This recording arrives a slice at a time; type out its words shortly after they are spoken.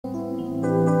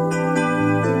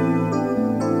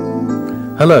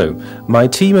Hello, my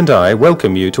team and I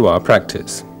welcome you to our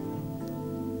practice.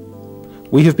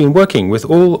 We have been working with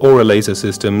all ORALIA Laser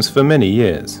systems for many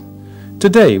years.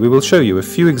 Today we will show you a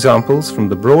few examples from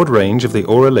the broad range of the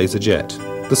ORALIA Laser jet,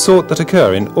 the sort that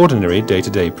occur in ordinary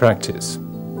day-to-day practice.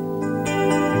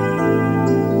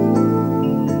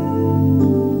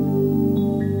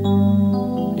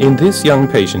 In this young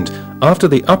patient, after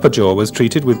the upper jaw was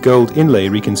treated with gold inlay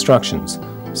reconstructions,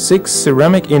 6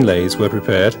 ceramic inlays were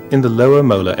prepared in the lower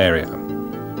molar area.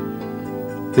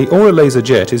 The ORALIA Laser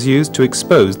jet is used to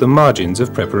expose the margins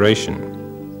of preparation.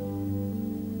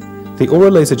 The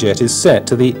ORALIA Laser jet is set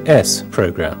to the S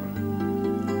program.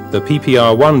 The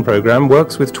PPR1 program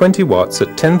works with 20 watts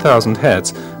at 10,000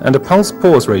 Hz and a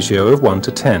pulse-pause ratio of 1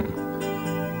 to 10.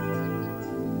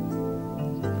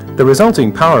 The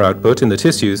resulting power output in the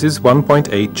tissues is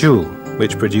 1.8 joule,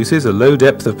 which produces a low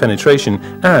depth of penetration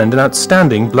and an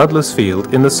outstanding bloodless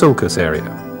field in the sulcus area.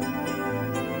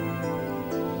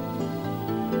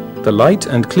 The light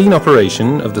and clean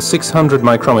operation of the 600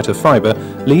 micrometer fiber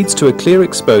leads to a clear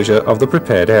exposure of the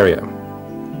prepared area.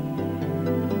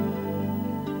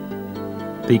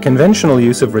 The conventional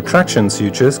use of retraction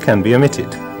sutures can be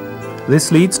omitted.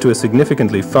 This leads to a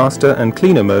significantly faster and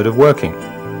cleaner mode of working.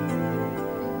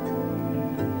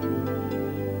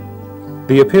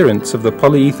 The appearance of the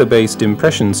polyether-based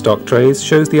impression stock trays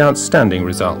shows the outstanding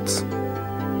results.